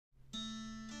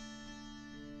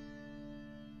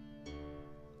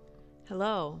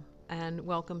Hello, and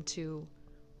welcome to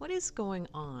What is Going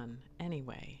On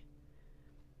Anyway?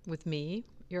 With me,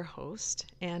 your host,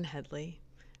 Anne Headley,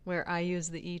 where I use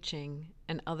the I Ching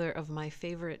and other of my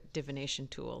favorite divination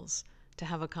tools to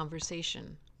have a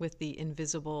conversation with the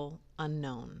invisible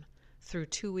unknown through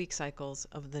 2-week cycles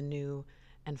of the new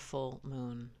and full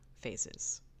moon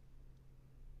phases.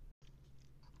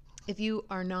 If you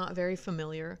are not very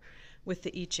familiar with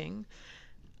the I Ching,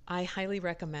 I highly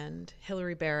recommend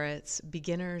Hilary Barrett's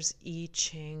Beginner's I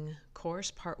Ching course.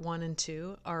 Part 1 and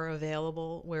 2 are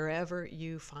available wherever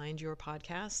you find your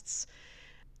podcasts.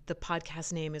 The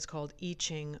podcast name is called I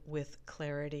Ching with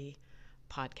Clarity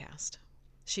Podcast.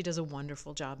 She does a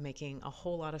wonderful job making a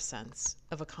whole lot of sense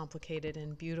of a complicated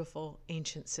and beautiful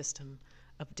ancient system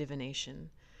of divination.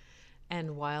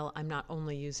 And while I'm not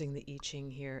only using the I Ching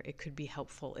here, it could be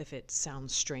helpful if it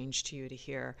sounds strange to you to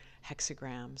hear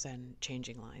hexagrams and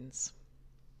changing lines.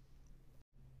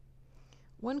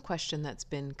 One question that's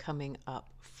been coming up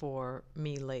for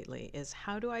me lately is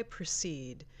how do I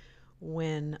proceed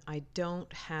when I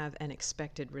don't have an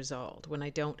expected result, when I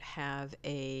don't have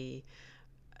an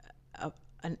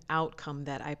outcome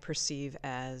that I perceive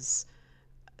as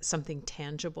something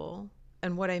tangible?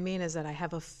 And what I mean is that I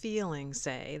have a feeling,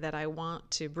 say, that I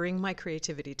want to bring my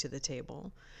creativity to the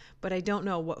table, but I don't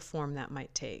know what form that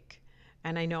might take.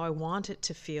 And I know I want it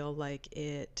to feel like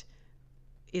it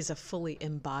is a fully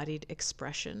embodied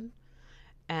expression.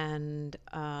 And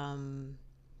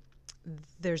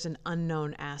there's an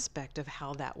unknown aspect of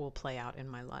how that will play out in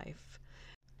my life.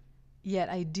 Yet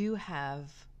I do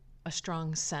have a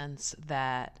strong sense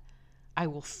that I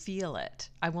will feel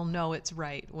it. I will know it's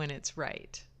right when it's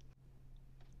right.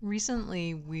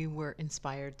 Recently, we were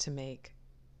inspired to make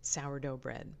sourdough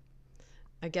bread.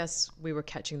 I guess we were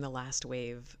catching the last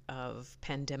wave of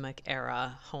pandemic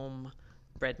era home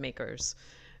bread makers.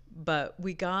 But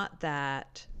we got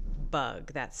that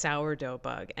bug, that sourdough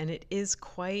bug, and it is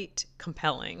quite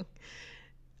compelling.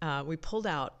 We pulled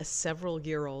out a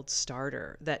several-year-old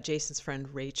starter that Jason's friend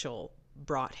Rachel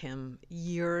brought him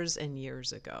years and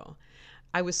years ago.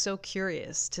 I was so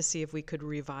curious to see if we could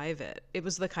revive it. It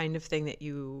was the kind of thing that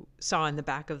you saw in the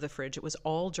back of the fridge. It was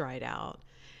all dried out.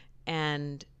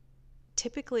 And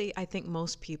typically, I think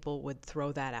most people would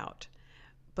throw that out.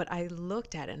 But I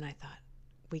looked at it and I thought,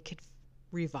 we could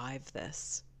revive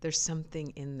this. There's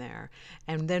something in there.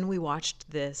 And then we watched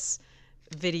this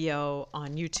video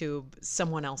on YouTube.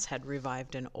 Someone else had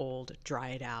revived an old,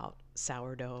 dried out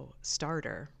sourdough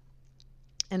starter.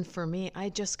 And for me, I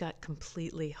just got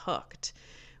completely hooked.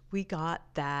 We got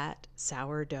that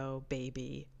sourdough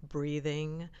baby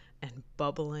breathing and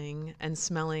bubbling and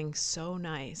smelling so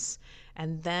nice,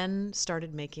 and then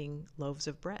started making loaves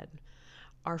of bread.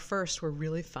 Our first were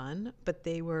really fun, but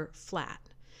they were flat,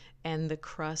 and the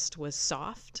crust was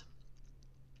soft.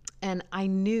 And I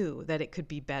knew that it could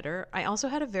be better. I also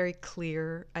had a very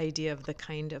clear idea of the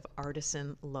kind of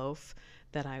artisan loaf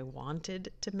that I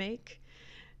wanted to make.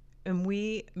 And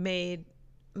we made,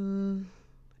 how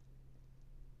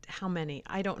many?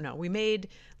 I don't know. We made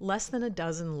less than a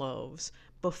dozen loaves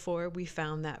before we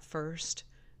found that first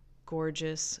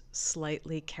gorgeous,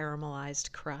 slightly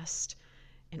caramelized crust.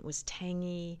 And it was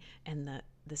tangy, and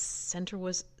the center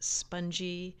was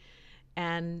spongy.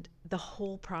 And the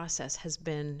whole process has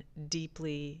been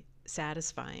deeply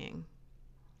satisfying.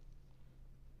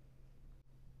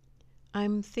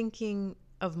 I'm thinking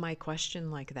of my question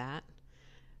like that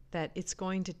it's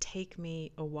going to take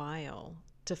me a while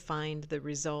to find the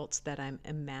results that I'm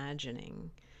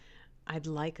imagining. I'd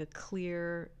like a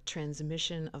clear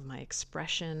transmission of my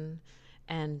expression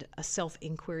and a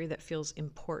self-inquiry that feels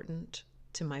important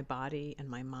to my body and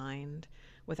my mind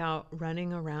without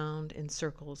running around in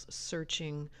circles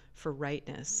searching for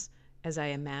rightness as I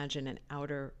imagine an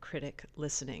outer critic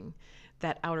listening.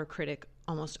 That outer critic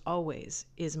almost always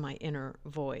is my inner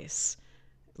voice,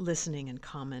 listening and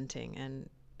commenting and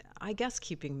I guess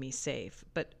keeping me safe,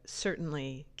 but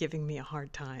certainly giving me a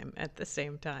hard time at the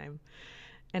same time.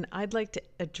 And I'd like to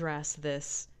address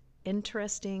this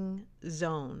interesting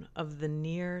zone of the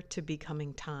near to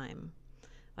becoming time.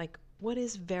 Like, what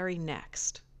is very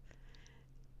next?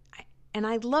 And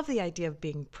I love the idea of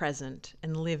being present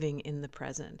and living in the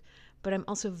present, but I'm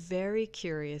also very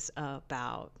curious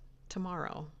about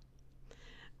tomorrow,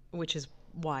 which is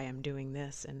why I'm doing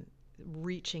this and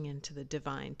reaching into the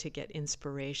divine to get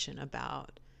inspiration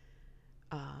about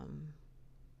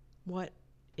what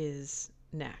is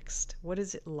next. What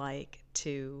is it like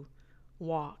to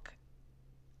walk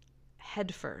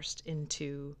headfirst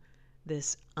into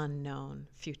this unknown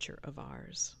future of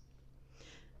ours?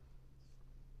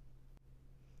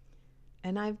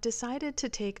 And I've decided to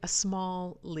take a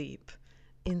small leap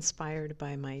inspired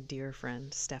by my dear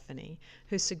friend Stephanie,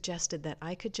 who suggested that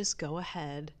I could just go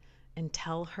ahead and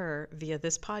tell her via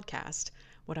this podcast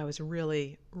what I was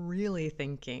really, really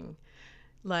thinking.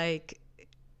 Like,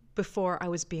 before I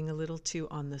was being a little too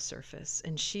on the surface,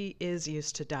 and she is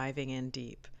used to diving in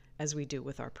deep as we do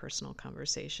with our personal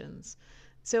conversations.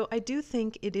 So I do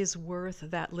think it is worth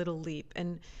that little leap,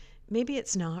 and maybe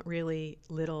it's not really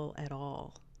little at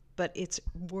all, but it's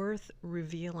worth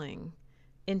revealing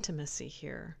intimacy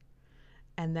here,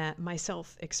 and that my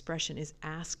self-expression is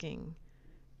asking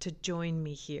to join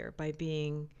me here by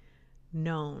being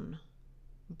known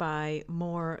by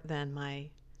more than my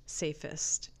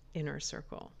safest inner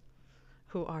circle,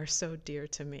 who are so dear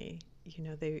to me. You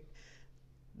know,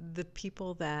 the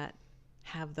people that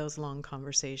have those long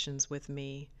conversations with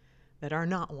me that are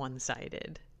not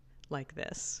one-sided like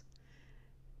this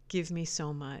give me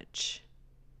so much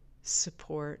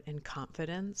support and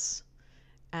confidence.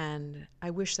 And I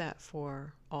wish that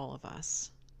for all of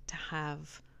us to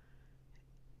have.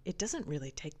 It doesn't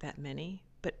really take that many,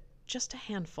 but just a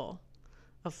handful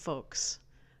of folks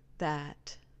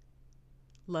that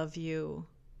love you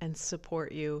and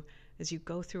support you as you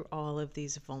go through all of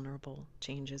these vulnerable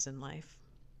changes in life.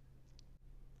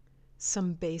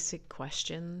 Some basic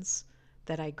questions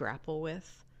that I grapple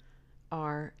with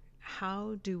are,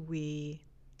 how do we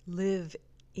live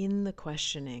in the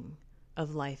questioning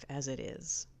of life as it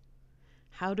is?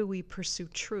 How do we pursue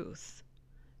truth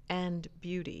and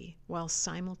beauty while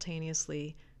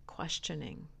simultaneously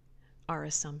questioning our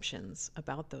assumptions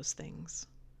about those things?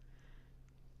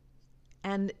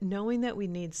 And knowing that we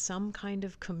need some kind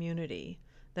of community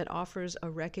that offers a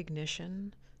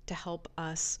recognition to help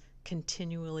us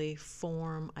continually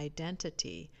form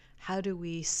identity. How do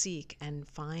we seek and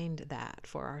find that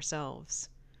for ourselves?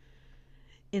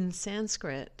 In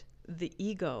Sanskrit, the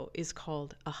ego is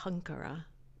called ahankara,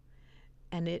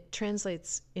 and it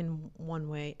translates in one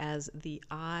way as the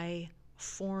I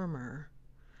former.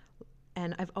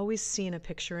 And I've always seen a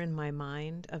picture in my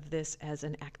mind of this as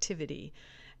an activity,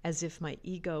 as if my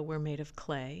ego were made of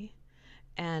clay,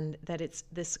 and that it's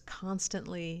this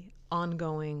constantly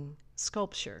ongoing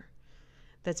sculpture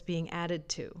that's being added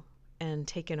to and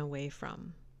taken away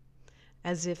from,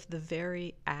 as if the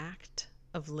very act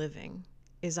of living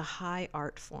is a high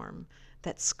art form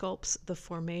that sculpts the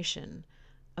formation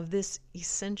of this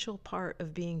essential part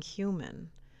of being human.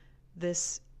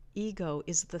 This ego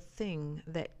is the thing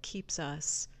that keeps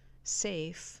us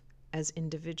safe as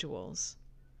individuals,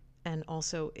 and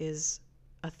also is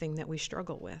a thing that we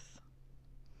struggle with.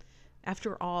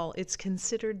 After all, it's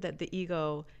considered that the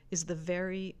ego is the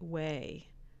very way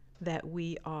that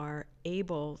we are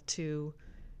able to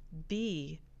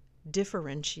be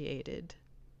differentiated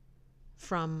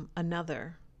from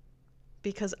another,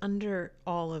 because under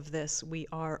all of this, we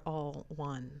are all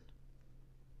one.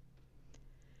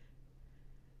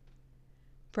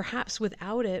 Perhaps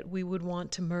without it, we would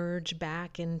want to merge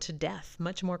back into death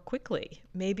much more quickly.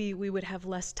 Maybe we would have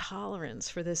less tolerance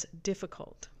for this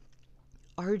difficult,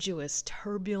 arduous,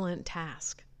 turbulent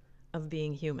task of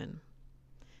being human.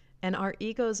 And our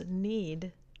egos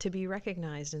need to be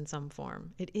recognized in some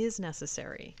form. It is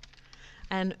necessary.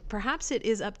 And perhaps it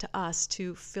is up to us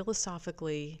to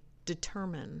philosophically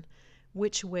determine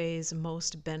which ways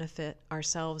most benefit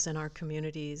ourselves and our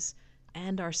communities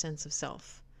and our sense of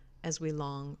self as we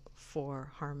long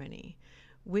for harmony,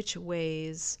 which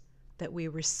ways that we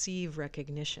receive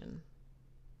recognition.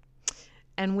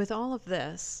 And with all of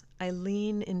this, I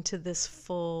lean into this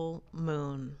full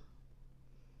moon.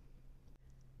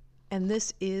 And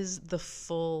this is the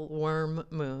full worm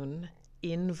moon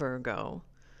in Virgo.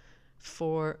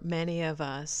 For many of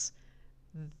us,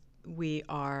 we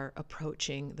are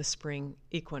approaching the spring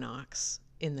equinox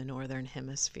in the northern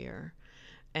hemisphere.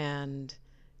 And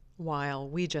while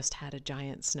we just had a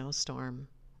giant snowstorm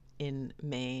in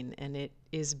Maine, and it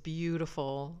is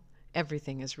beautiful,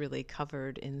 everything is really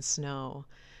covered in snow.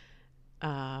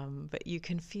 But you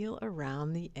can feel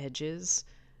around the edges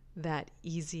that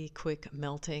easy, quick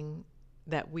melting,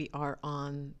 that we are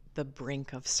on the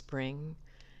brink of spring.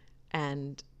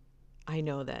 And I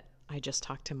know that I just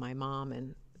talked to my mom,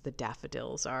 and the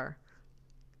daffodils are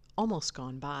almost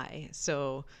gone by.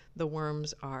 So the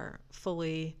worms are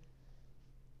fully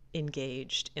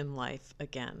engaged in life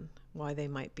again, why they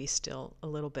might be still a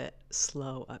little bit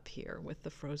slow up here with the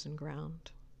frozen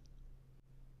ground.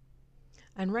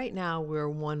 And right now we're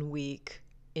 1 week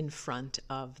in front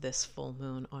of this full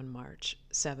moon on March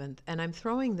 7th. And I'm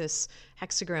throwing this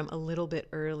hexagram a little bit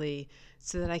early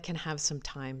so that I can have some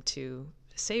time to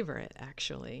savor it,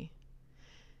 actually.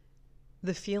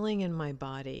 The feeling in my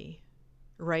body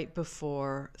right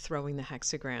before throwing the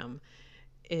hexagram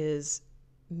is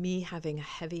me having a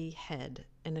heavy head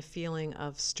and a feeling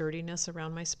of sturdiness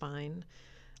around my spine,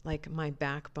 like my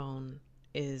backbone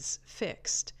is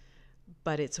fixed,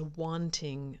 but it's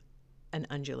wanting an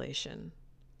undulation.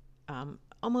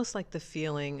 Almost like the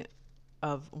feeling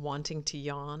of wanting to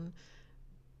yawn,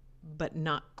 but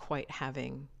not quite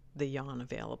having the yawn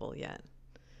available yet.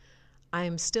 I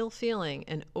am still feeling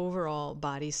an overall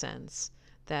body sense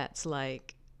that's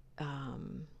like,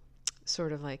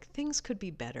 sort of like things could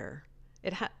be better.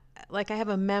 Like I have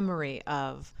a memory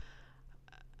of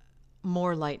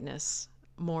more lightness,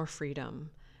 more freedom,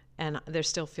 and there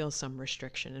still feels some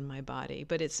restriction in my body,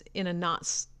 but it's in a not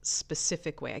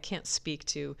specific way. I can't speak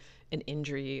to an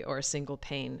injury or a single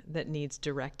pain that needs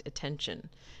direct attention.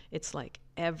 It's like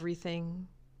everything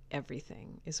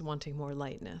is wanting more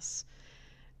lightness.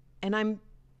 And I'm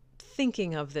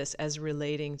thinking of this as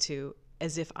relating to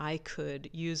as if I could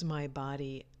use my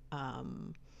body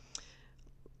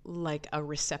like a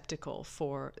receptacle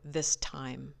for this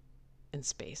time and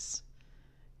space.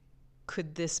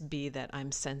 Could this be that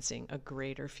I'm sensing a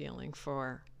greater feeling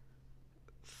for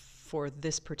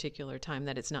this particular time,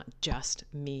 that it's not just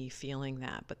me feeling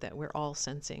that, but that we're all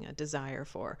sensing a desire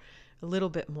for a little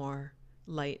bit more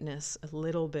lightness, a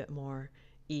little bit more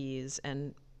ease,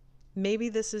 and maybe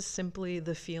this is simply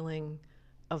the feeling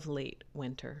of late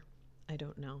winter. I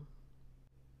don't know.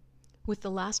 With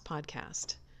the last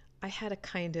podcast, I had a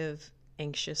kind of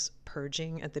anxious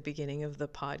purging at the beginning of the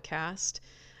podcast.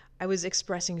 I was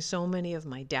expressing so many of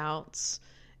my doubts,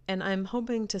 and I'm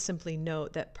hoping to simply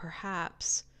note that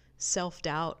perhaps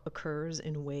self-doubt occurs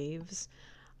in waves.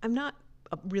 I'm not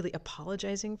really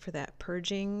apologizing for that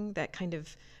purging, that kind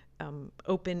of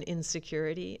open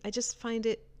insecurity. I just find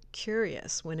it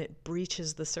curious when it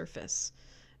breaches the surface,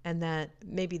 and that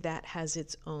maybe that has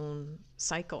its own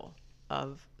cycle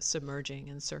of submerging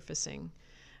and surfacing.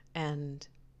 And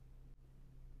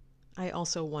I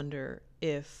also wonder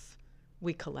if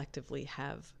we collectively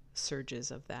have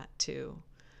surges of that too.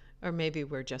 Or maybe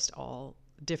we're just all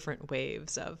different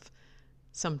waves of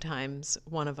sometimes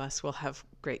one of us will have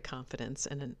great confidence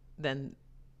and then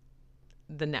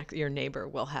your neighbor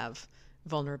will have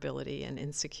vulnerability and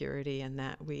insecurity, and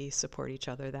that we support each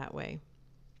other that way.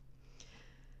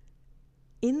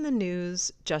 In the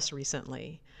news just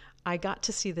recently, I got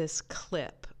to see this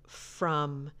clip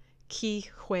from Ke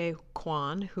Huy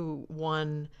Quan, who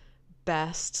won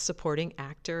Best Supporting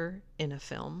Actor in a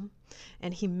Film.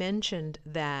 And he mentioned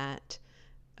that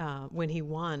when he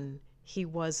won, he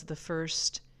was the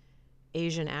first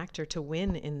Asian actor to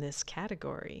win in this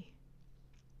category.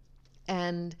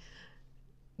 And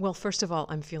well, first of all,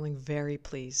 I'm feeling very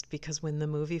pleased because when the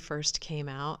movie first came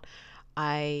out,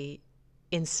 I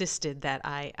insisted that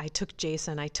I took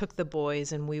Jason, I took the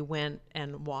boys, and we went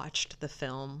and watched the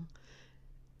film.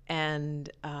 And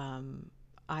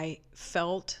I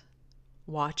felt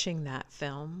watching that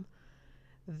film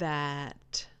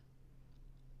that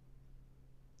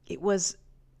it was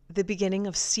the beginning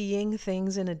of seeing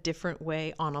things in a different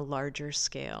way on a larger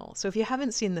scale. So if you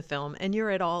haven't seen the film and you're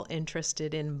at all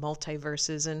interested in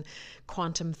multiverses and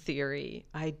quantum theory,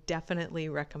 I definitely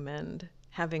recommend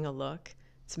having a look.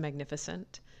 It's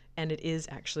magnificent, and it is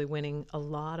actually winning a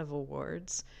lot of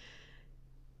awards.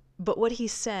 But what he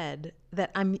said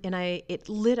it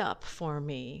lit up for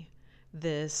me,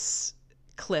 this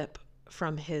clip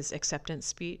from his acceptance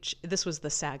speech. This was the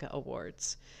SAGA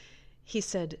Awards. He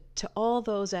said, to all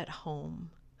those at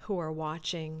home who are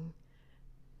watching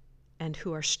and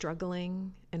who are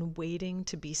struggling and waiting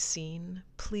to be seen,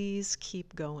 please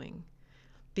keep going,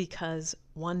 because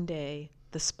one day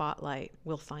the spotlight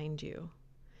will find you.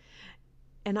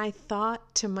 And I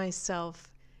thought to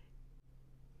myself,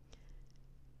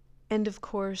 and of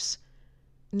course,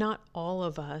 not all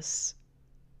of us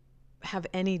have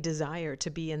any desire to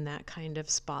be in that kind of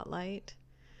spotlight.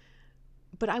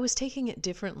 But I was taking it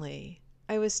differently.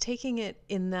 I was taking it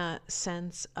in the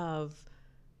sense of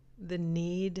the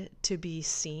need to be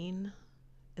seen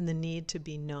and the need to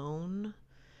be known,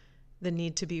 the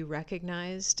need to be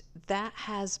recognized. That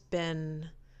has been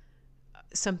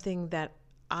something that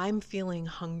I'm feeling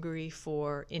hungry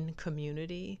for in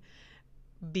community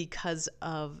because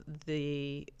of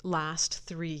the last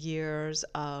 3 years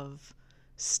of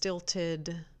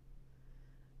stilted,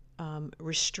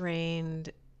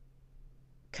 restrained,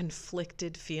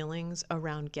 conflicted feelings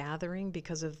around gathering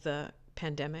because of the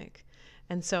pandemic.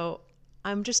 And so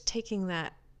I'm just taking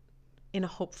that in a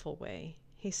hopeful way.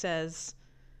 He says,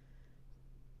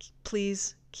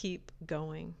 please keep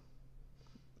going.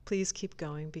 Please keep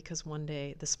going, because one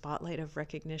day the spotlight of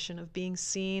recognition, of being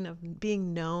seen, of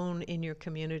being known in your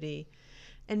community,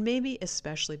 And maybe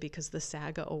especially because the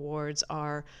SAGA Awards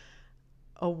are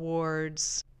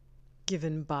awards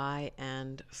given by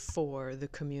and for the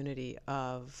community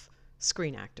of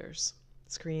screen actors,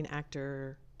 Screen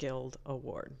Actor Guild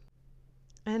Award.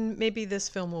 And maybe this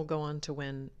film will go on to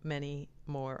win many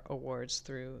more awards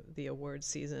through the award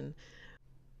season.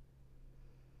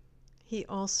 He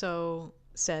also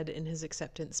said in his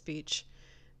acceptance speech,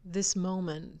 "This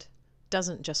moment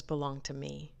doesn't just belong to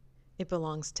me. It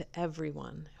belongs to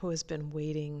everyone who has been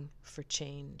waiting for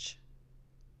change."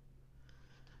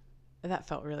 That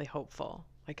felt really hopeful.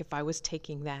 Like if I was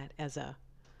taking that as a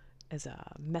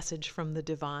message from the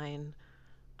divine,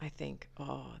 I think,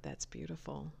 oh, that's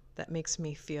beautiful. That makes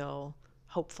me feel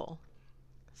hopeful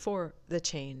for the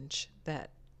change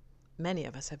that many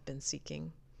of us have been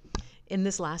seeking. In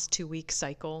this last 2-week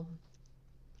cycle,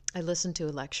 I listened to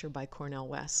a lecture by Cornel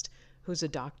West, who's a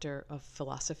doctor of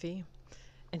philosophy,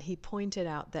 and he pointed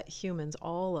out that humans,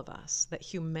 all of us, that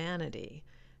humanity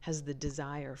has the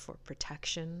desire for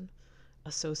protection,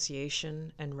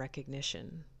 association, and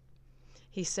recognition.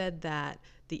 He said that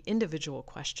the individual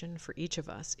question for each of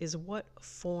us is what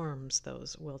forms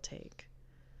those will take.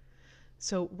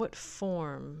 So what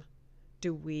form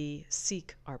do we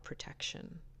seek our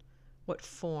protection? What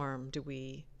form do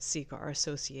we seek our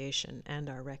association and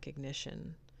our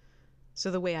recognition? So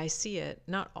the way I see it,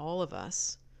 not all of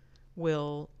us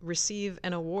will receive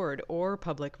an award or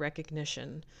public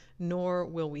recognition, nor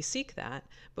will we seek that,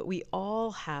 but we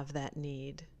all have that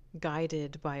need,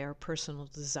 guided by our personal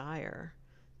desire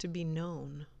to be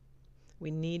known.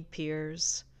 We need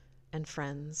peers and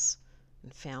friends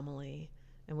and family,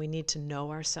 and we need to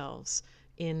know ourselves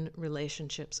in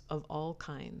relationships of all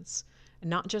kinds,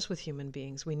 not just with human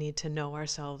beings. We need to know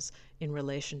ourselves in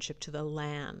relationship to the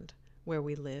land where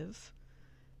we live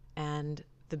and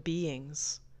the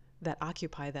beings that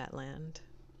occupy that land.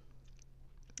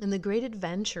 And the great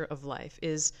adventure of life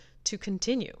is to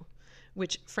continue,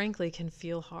 which frankly can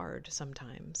feel hard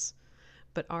sometimes.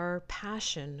 But our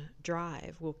passion,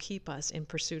 drive, will keep us in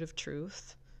pursuit of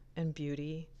truth and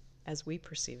beauty as we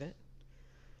perceive it.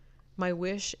 My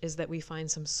wish is that we find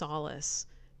some solace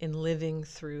in living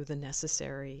through the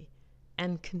necessary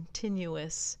and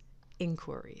continuous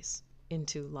inquiries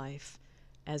into life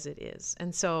as it is.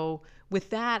 And so with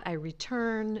that, I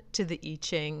return to the I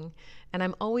Ching, and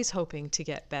I'm always hoping to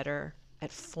get better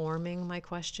at forming my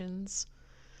questions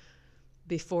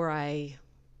before I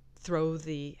throw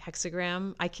the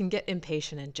hexagram. I can get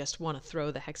impatient and just want to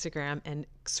throw the hexagram and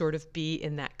sort of be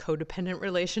in that codependent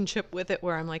relationship with it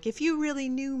where I'm like, if you really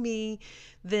knew me,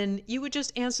 then you would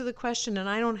just answer the question and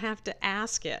I don't have to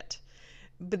ask it.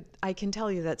 But I can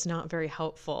tell you that's not very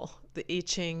helpful. The I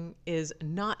Ching is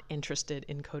not interested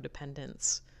in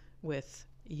codependence with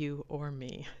you or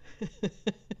me.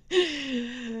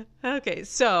 Okay,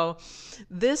 so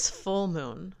this full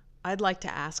moon, I'd like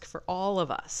to ask for all of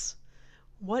us,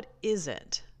 what is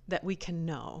it that we can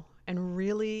know and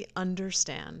really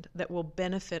understand that will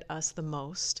benefit us the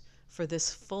most for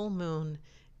this full moon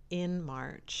in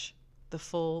March, the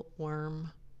full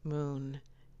worm moon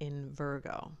in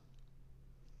Virgo?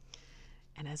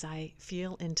 And as I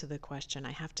feel into the question,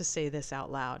 I have to say this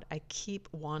out loud. I keep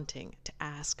wanting to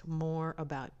ask more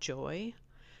about joy.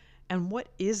 And what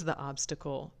is the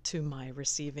obstacle to my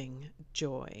receiving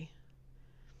joy?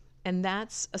 And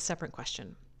that's a separate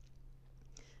question.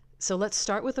 So let's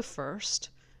start with the first,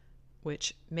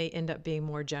 which may end up being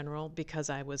more general because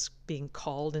I was being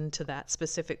called into that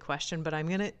specific question, but I'm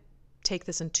going to take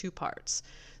this in 2 parts.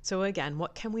 So again,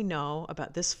 what can we know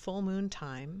about this full moon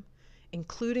time,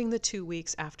 including the 2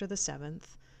 weeks after the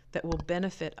 7th, that will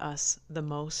benefit us the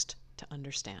most to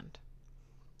understand?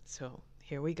 So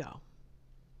here we go.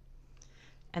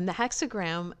 And the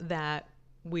hexagram that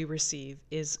we receive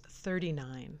is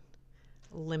 39,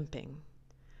 limping.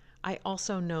 I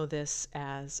also know this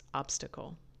as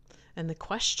obstacle. And the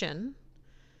question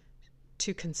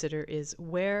to consider is,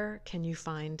 where can you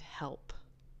find help?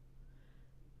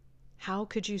 How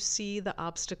could you see the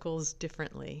obstacles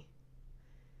differently?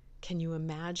 Can you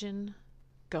imagine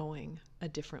going a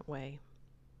different way?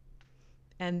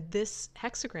 And this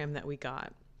hexagram that we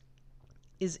got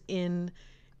is in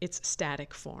its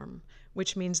static form,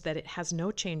 which means that it has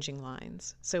no changing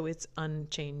lines, so it's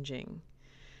unchanging.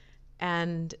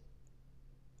 And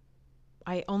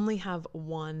I only have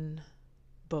one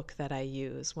book that I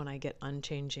use when I get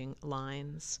unchanging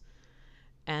lines,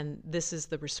 and this is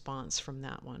the response from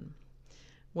that one.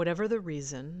 Whatever the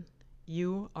reason,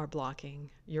 you are blocking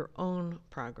your own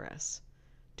progress.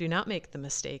 Do not make the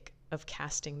mistake of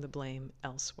casting the blame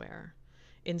elsewhere.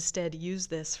 Instead, use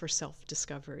this for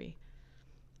self-discovery.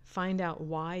 Find out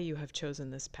why you have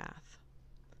chosen this path.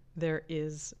 There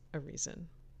is a reason.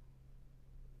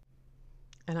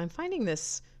 And I'm finding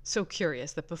this so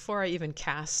curious that before I even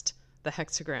cast the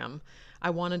hexagram, I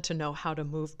wanted to know how to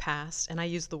move past, and I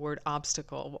use the word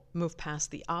obstacle, move past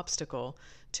the obstacle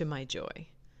to my joy.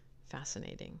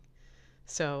 Fascinating.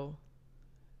 So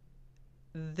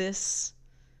this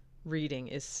reading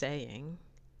is saying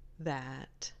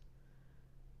that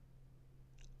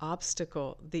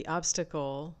the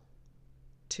obstacle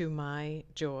to my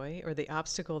joy, or the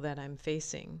obstacle that I'm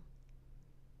facing,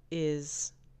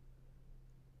 is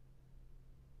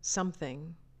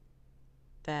something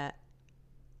that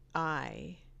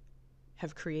I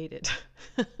have created.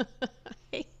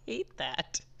 I hate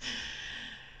that.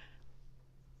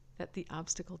 That the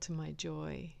obstacle to my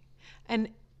joy. And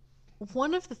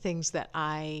one of the things that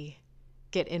I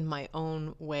get in my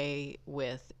own way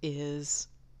with is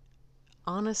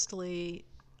honestly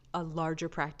a larger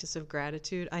practice of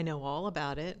gratitude. I know all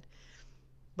about it,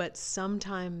 but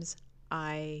sometimes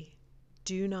I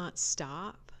do not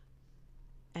stop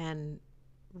and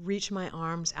reach my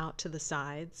arms out to the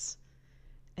sides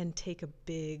and take a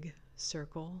big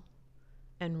circle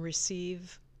and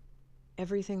receive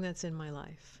everything that's in my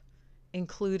life,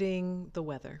 including the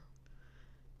weather.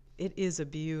 It is a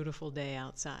beautiful day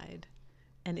outside,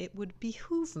 and it would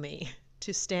behoove me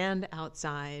to stand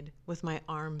outside with my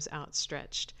arms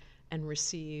outstretched and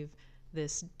receive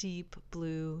this deep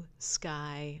blue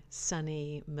sky,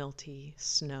 sunny, milty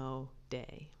snow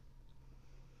day.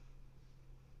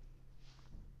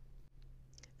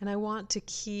 And I want to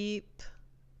keep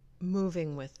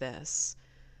moving with this.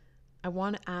 I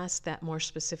want to ask that more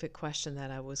specific question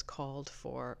that I was called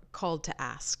to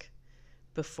ask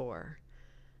before.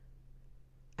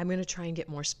 I'm going to try and get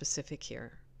more specific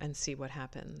here and see what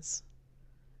happens.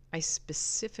 I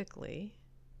specifically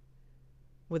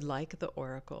would like the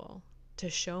oracle to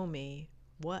show me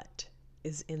what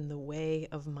is in the way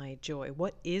of my joy.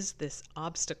 What is this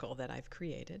obstacle that I've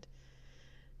created?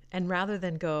 And rather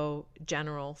than go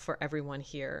general for everyone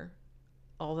here,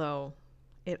 although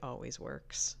it always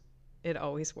works,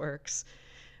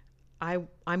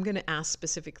 I'm going to ask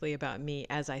specifically about me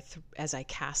as I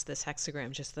cast this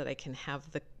hexagram, just so that I can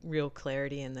have the real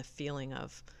clarity and the feeling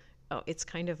of, oh, it's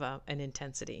kind of an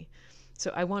intensity.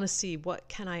 So I want to see, what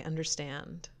can I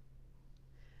understand?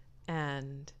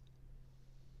 And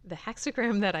the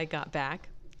hexagram that I got back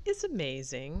is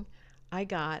amazing. I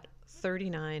got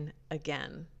 39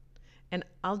 again. And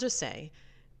I'll just say,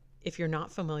 if you're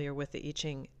not familiar with the I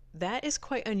Ching, that is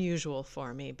quite unusual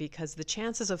for me, because the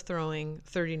chances of throwing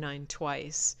 39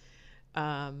 twice,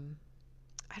 I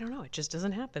don't know, it just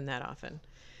doesn't happen that often.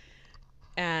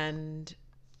 And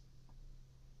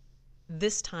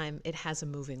this time it has a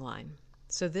moving line.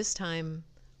 So this time,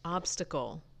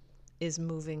 obstacle is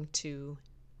moving to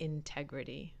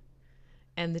integrity.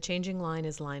 And the changing line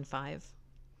is line 5.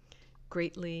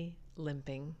 Greatly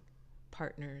limping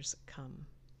partners come.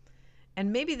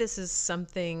 And maybe this is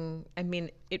something, I mean,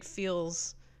 it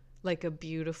feels like a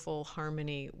beautiful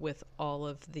harmony with all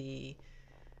of the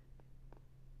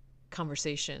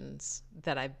conversations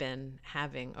that I've been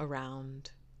having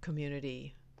around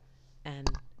community and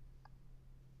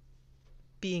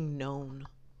being known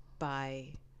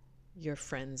by your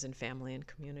friends and family and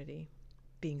community,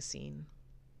 being seen.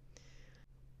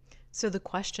 So the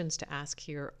questions to ask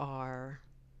here are,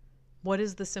 what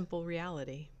is the simple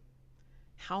reality?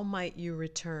 How might you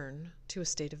return to a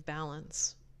state of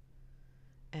balance?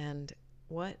 And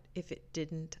what if it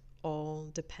didn't all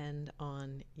depend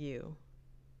on you?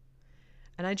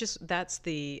 And that's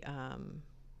the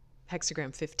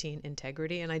hexagram 15,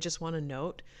 integrity. And I just want to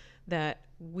note that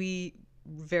we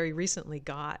very recently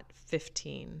got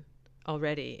 15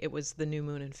 already. It was the new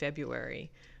moon in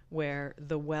February where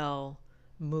the well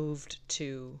moved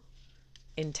to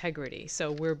integrity.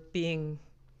 So we're being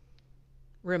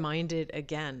reminded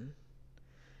again.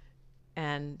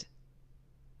 And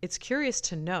it's curious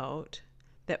to note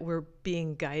that we're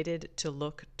being guided to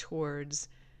look towards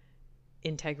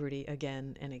integrity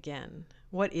again and again.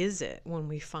 What is it when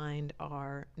we find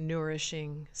our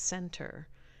nourishing center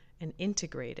and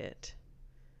integrate it,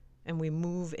 and we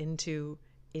move into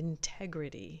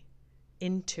integrity,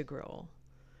 integral?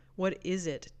 What is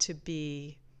it to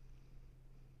be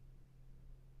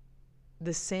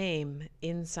the same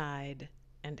inside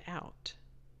and out?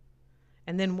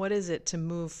 And then what is it to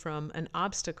move from an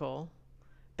obstacle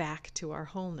back to our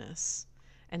wholeness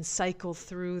and cycle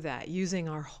through that, using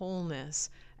our wholeness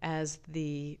as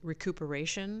the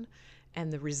recuperation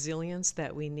and the resilience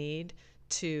that we need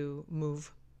to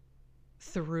move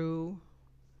through,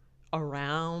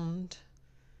 around,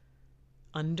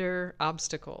 under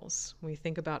obstacles. When we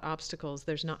think about obstacles,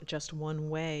 there's not just one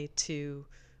way to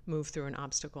move through an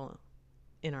obstacle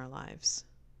in our lives.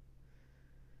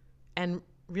 And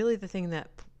really the thing that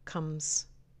comes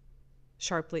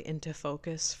sharply into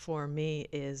focus for me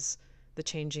is the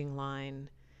changing line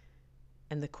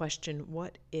and the question,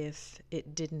 what if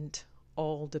it didn't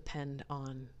all depend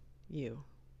on you?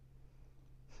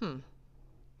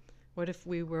 What if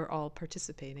we were all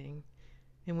participating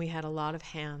and we had a lot of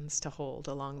hands to hold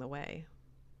along the way?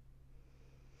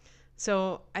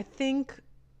 So I think,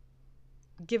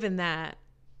 given that,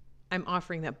 I'm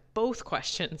offering that both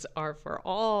questions are for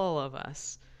all of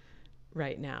us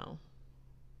right now.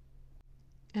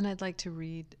 And I'd like to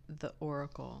read the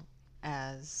oracle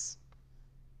as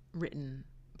written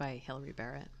by Hilary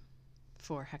Barrett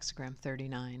for Hexagram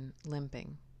 39,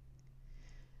 Limping.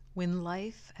 When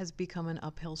life has become an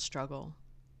uphill struggle,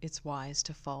 it's wise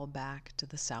to fall back to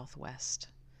the southwest.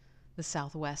 The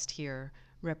southwest here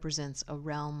represents a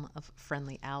realm of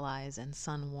friendly allies and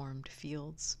sun-warmed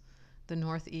fields. The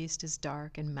northeast is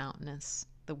dark and mountainous,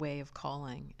 the way of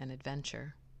calling and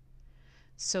adventure.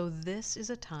 So this is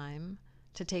a time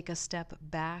to take a step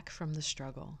back from the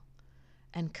struggle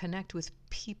and connect with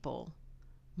people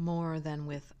more than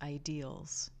with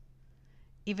ideals.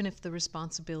 Even if the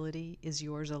responsibility is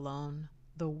yours alone,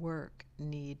 the work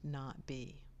need not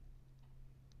be.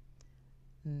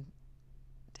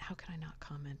 How can I not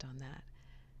comment on that?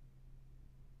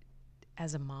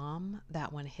 As a mom,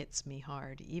 that one hits me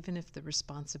hard. Even if the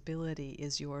responsibility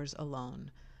is yours alone,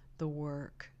 the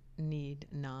work need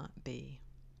not be.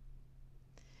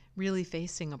 Really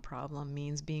facing a problem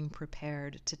means being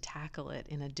prepared to tackle it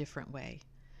in a different way,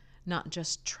 not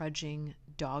just trudging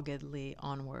doggedly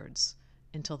onwards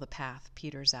until the path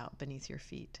peters out beneath your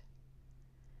feet.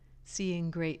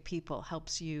 Seeing great people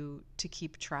helps you to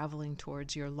keep traveling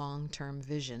towards your long-term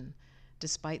vision,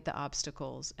 despite the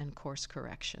obstacles and course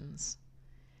corrections.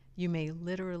 You may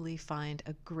literally find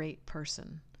a great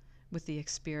person with the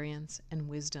experience and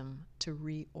wisdom to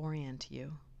reorient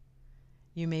you.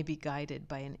 You may be guided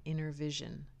by an inner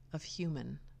vision of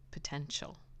human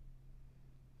potential.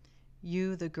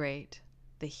 You, the great,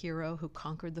 the hero who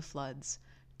conquered the floods,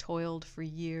 toiled for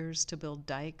years to build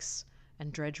dikes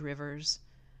and dredge rivers,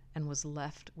 and was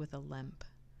left with a limp.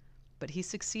 But he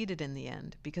succeeded in the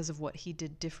end because of what he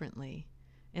did differently,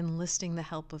 enlisting the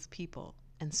help of people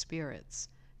and spirits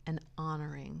and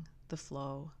honoring the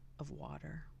flow of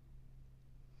water.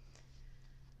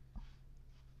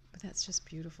 But that's just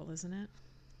beautiful, isn't it?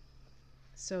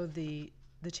 So the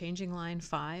changing line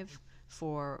 5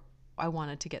 for, I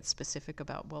wanted to get specific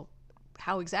about, well,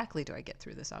 how exactly do I get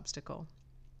through this obstacle?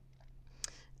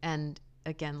 And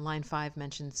again, line 5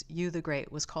 mentions, you the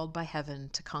great was called by heaven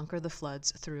to conquer the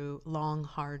floods through long,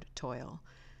 hard toil.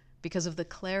 Because of the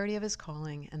clarity of his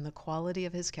calling and the quality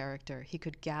of his character, he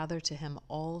could gather to him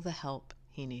all the help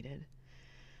he needed.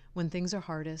 When things are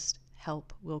hardest,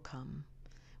 help will come.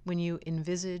 When you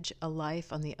envisage a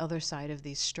life on the other side of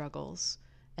these struggles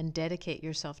and dedicate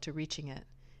yourself to reaching it,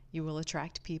 you will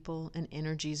attract people and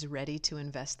energies ready to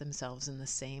invest themselves in the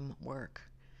same work.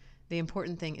 The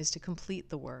important thing is to complete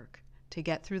the work, to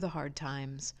get through the hard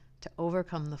times, to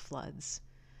overcome the floods.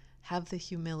 Have the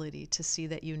humility to see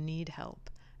that you need help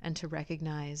and to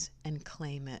recognize and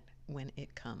claim it when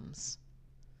it comes.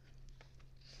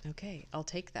 Okay, I'll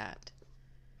take that.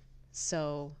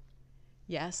 So,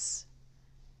 yes,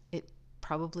 it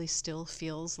probably still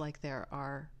feels like there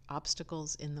are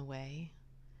obstacles in the way,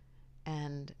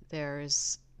 and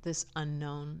there's this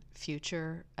unknown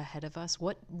future ahead of us.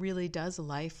 What really does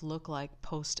life look like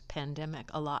post-pandemic?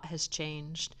 A lot has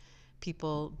changed.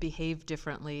 People behave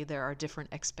differently. There are different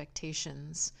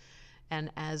expectations.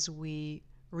 And as we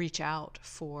reach out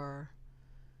for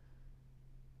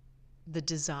the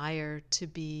desire to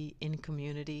be in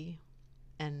community,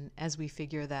 and as we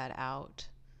figure that out,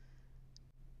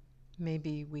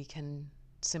 maybe we can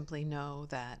simply know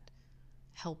that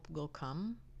help will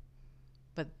come.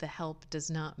 But the help does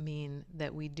not mean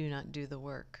that we do not do the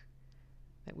work,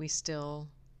 that we still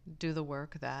do the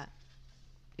work that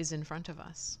is in front of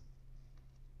us.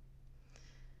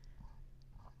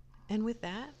 And with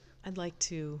that, I'd like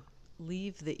to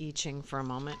leave the I Ching for a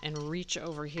moment and reach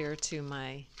over here to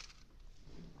my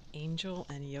angel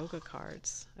and yoga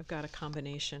cards. I've got a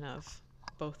combination of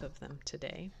both of them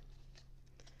today.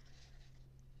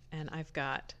 And I've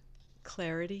got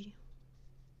clarity,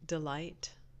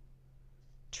 delight,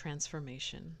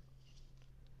 transformation,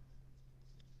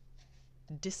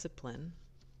 discipline,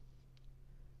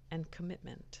 and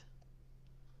commitment.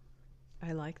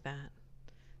 I like that.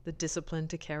 The discipline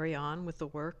to carry on with the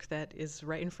work that is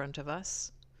right in front of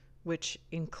us, which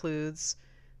includes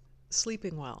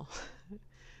sleeping well,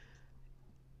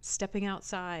 stepping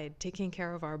outside, taking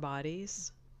care of our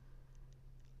bodies,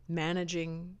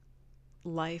 managing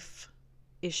life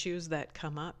issues that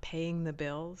come up, paying the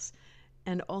bills,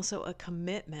 and also a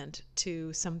commitment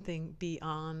to something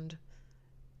beyond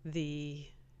the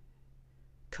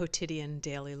quotidian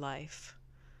daily life.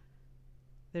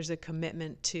 There's a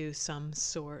commitment to some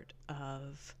sort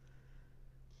of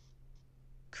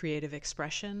creative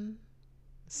expression,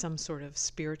 some sort of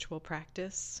spiritual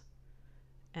practice,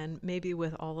 and maybe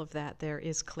with all of that there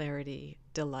is clarity,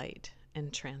 delight,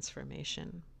 and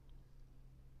transformation.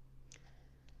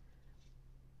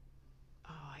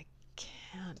 Oh, I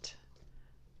can't.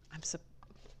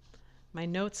 My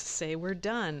notes say we're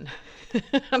done.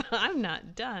 I'm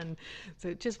not done.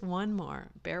 So just one more.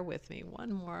 Bear with me.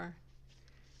 One more.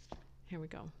 Here we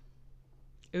go.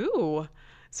 Ooh.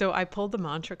 So I pulled the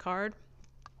mantra card,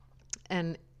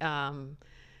 and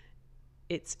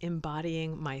it's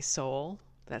embodying my soul.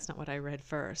 That's not what I read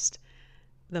first.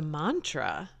 The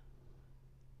mantra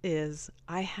is,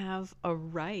 I have a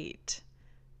right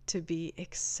to be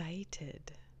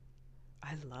excited.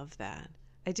 I love that.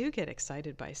 I do get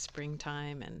excited by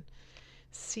springtime and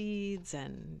seeds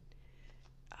and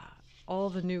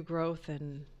all the new growth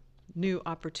and new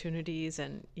opportunities.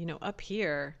 And, up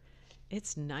here,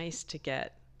 it's nice to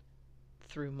get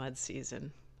through mud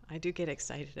season. I do get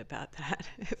excited about that.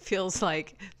 It feels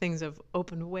like things have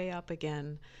opened way up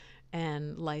again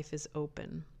and life is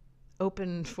open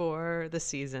for the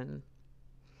season.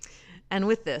 And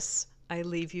with this, I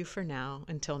leave you for now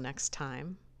until next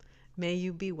time. May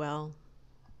you be well.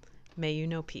 May you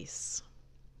know peace.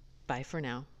 Bye for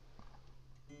now.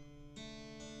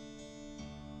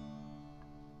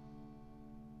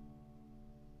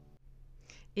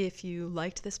 If you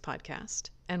liked this podcast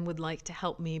and would like to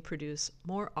help me produce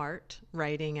more art,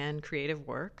 writing, and creative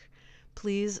work,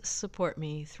 please support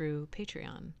me through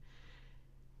Patreon.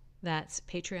 That's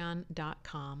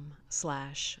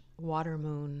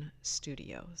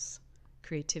patreon.com/watermoonstudios.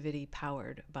 Creativity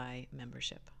powered by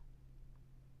membership.